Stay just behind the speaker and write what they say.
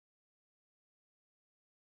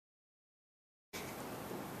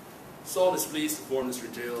SOL is pleased to form this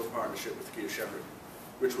retail partnership with Cape Shepherd,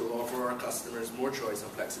 which will offer our customers more choice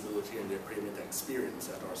and flexibility in their payment experience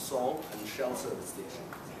at our SOL and Shell service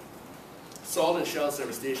stations. SOL and Shell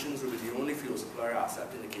service stations will be the only fuel supplier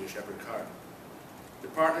accepting the Cape Shepherd card. The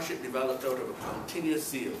partnership developed out of a continuous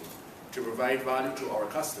zeal to provide value to our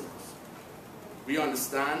customers. We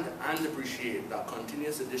understand and appreciate that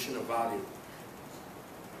continuous addition of value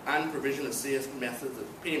and provision of safe methods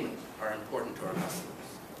of payment are important to our customers.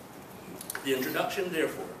 The introduction,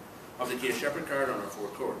 therefore, of the Cape Shepherd card on our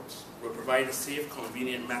forecourts will provide a safe,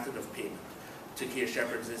 convenient method of payment to Cape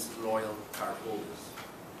Shepherd's loyal cardholders.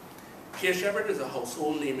 Cape Shepherd is a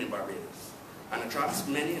household name in Barbados and attracts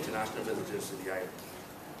many international visitors to the island.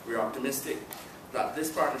 We are optimistic that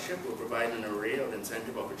this partnership will provide an array of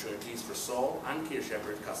incentive opportunities for SOL and Cape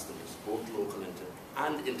Shepherd customers, both local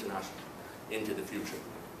and international, into the future.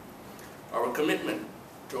 Our commitment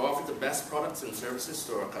to offer the best products and services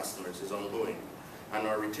to our customers is ongoing, and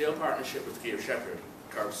our retail partnership with Cape Shepherd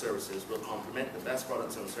Card Services will complement the best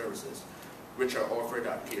products and services which are offered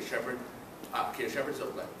at Cape Shepherd's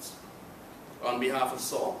outlets. On behalf of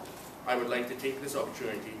SOL, I would like to take this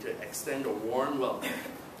opportunity to extend a warm welcome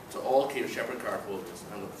to all Cape Shepherd cardholders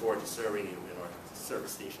and look forward to serving you in our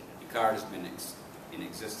service station. The card has been in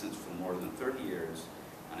existence for more than 30 years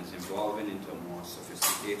and is evolving into a more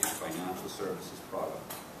sophisticated financial services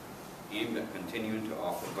product aimed at continuing to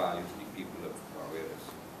offer value to the people of Barbados.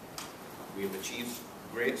 We have achieved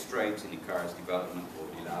great strides in the card's development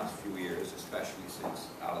over the last few years, especially since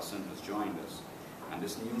Alison has joined us, and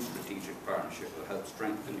this new strategic partnership will help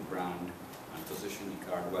strengthen the brand and position the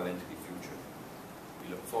card well into the future.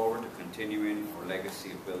 We look forward to continuing our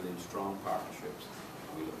legacy of building strong partnerships,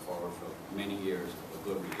 and we look forward for many years of a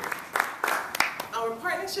good relationship. Our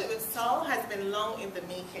partnership with SOL has been long in the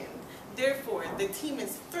making. Therefore, the team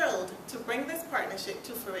is thrilled to bring this partnership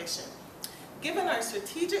to fruition. Given our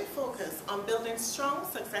strategic focus on building strong,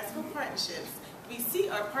 successful partnerships, we see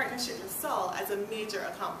our partnership with SOL as a major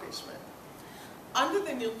accomplishment. Under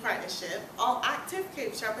the new partnership, all active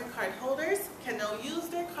Cape Shepherd card holders can now use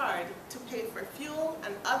their card to pay for fuel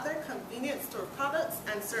and other convenience store products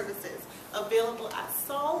and services available at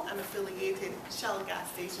SOL and affiliated Shell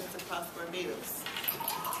gas stations across Barbados.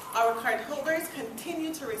 Our card holders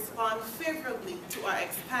continue to respond favorably to our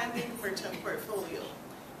expanding merchant portfolio.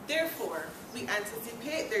 Therefore, we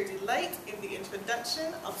anticipate their delight in the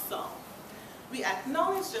introduction of SOL. We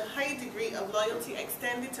acknowledge the high degree of loyalty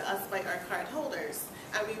extended to us by our cardholders,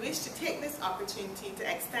 and we wish to take this opportunity to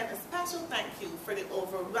extend a special thank you for the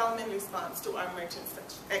overwhelming response to our merchant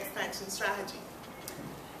expansion strategy.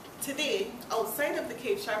 Today, outside of the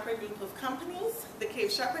Cape Shepherd group of companies, the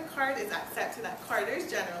Cape Shepherd card is accepted at Carter's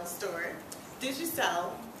General Store,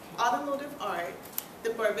 Digicel, Automotive Art,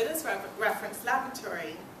 the Barbados Reference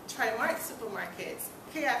Laboratory, Trimart Supermarkets,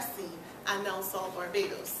 KFC, and now SOL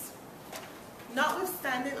Barbados.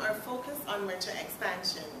 Notwithstanding our focus on merchant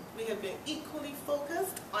expansion, we have been equally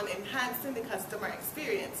focused on enhancing the customer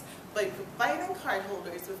experience by providing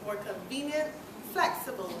cardholders with more convenient,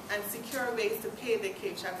 flexible, and secure ways to pay their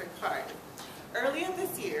Cape Shepherd card. Earlier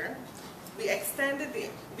this year, we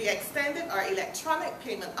extended our electronic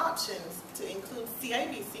payment options to include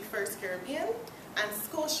CIBC First Caribbean and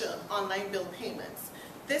Scotia online bill payments.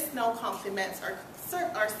 This now complements our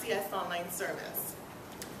CS Online service.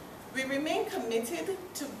 We remain committed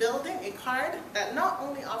to building a card that not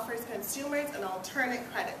only offers consumers an alternate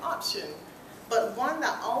credit option, but one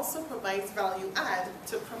that also provides value add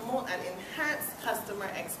to promote an enhanced customer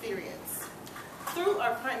experience. Through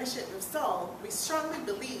our partnership with SOL, we strongly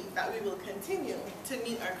believe that we will continue to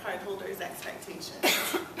meet our cardholders'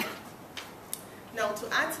 expectations. Now, to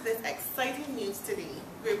add to this exciting news today,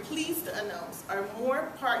 we're pleased to announce our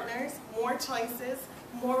More Partners, More Choices,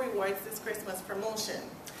 More Rewards this Christmas promotion.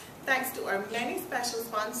 Thanks to our many special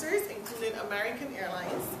sponsors, including American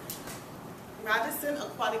Airlines, Radisson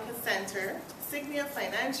Aquatica Center, Signia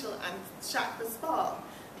Financial, and Shakra Spa,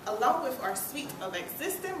 along with our suite of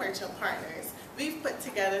existing merchant partners, we've put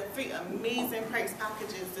together 3 amazing price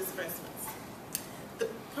packages this Christmas. The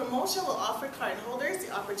promotion will offer cardholders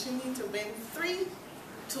the opportunity to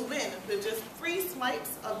win with just 3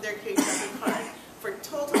 swipes of their Cape Shepherd card for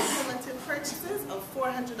total cumulative purchases of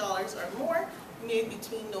 $400 or more made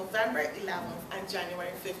between November 11th and January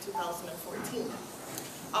 5th, 2014.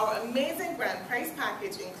 Our amazing grand prize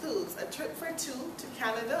package includes a trip for 2 to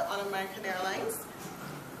Canada on American Airlines,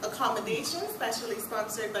 accommodation specially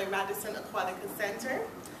sponsored by Radisson Aquatica Center,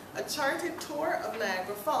 a chartered tour of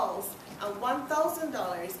Niagara Falls, and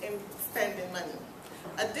 $1,000 in spending money.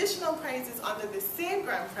 Additional prizes under the same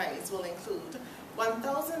grand prize will include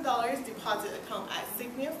 $1,000 deposit account at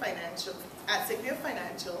Signia Financial,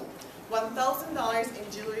 $1,000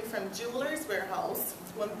 in jewelry from Jewelers Warehouse,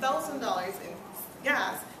 $1,000 in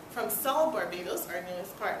gas from SOL Barbados, our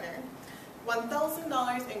newest partner,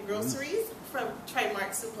 $1,000 in groceries from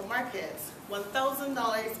Trimark Supermarkets,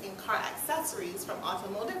 $1,000 in car accessories from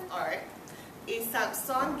Automotive Art, a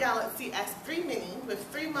Samsung Galaxy S3 Mini with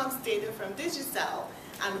 3 months data from Digicel,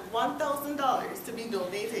 and $1,000 to be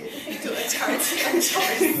donated to a charity of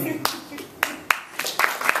choice.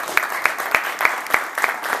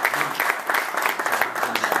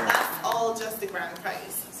 Just the grand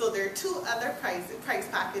prize. So there are 2 other prize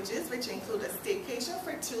packages, which include a staycation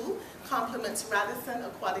for 2, complements Radisson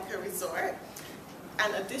Aquatica Resort,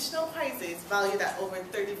 and additional prizes valued at over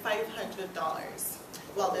 $3,500.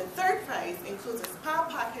 While the 3rd prize includes a spa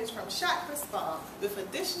package from Chakra Spa with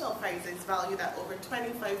additional prizes valued at over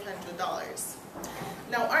 $2,500.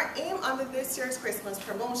 Now, our aim under this year's Christmas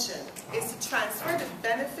promotion is to transfer the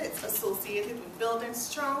benefits associated with building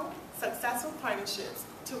strong, successful partnerships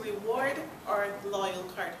to reward our loyal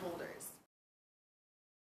cardholders.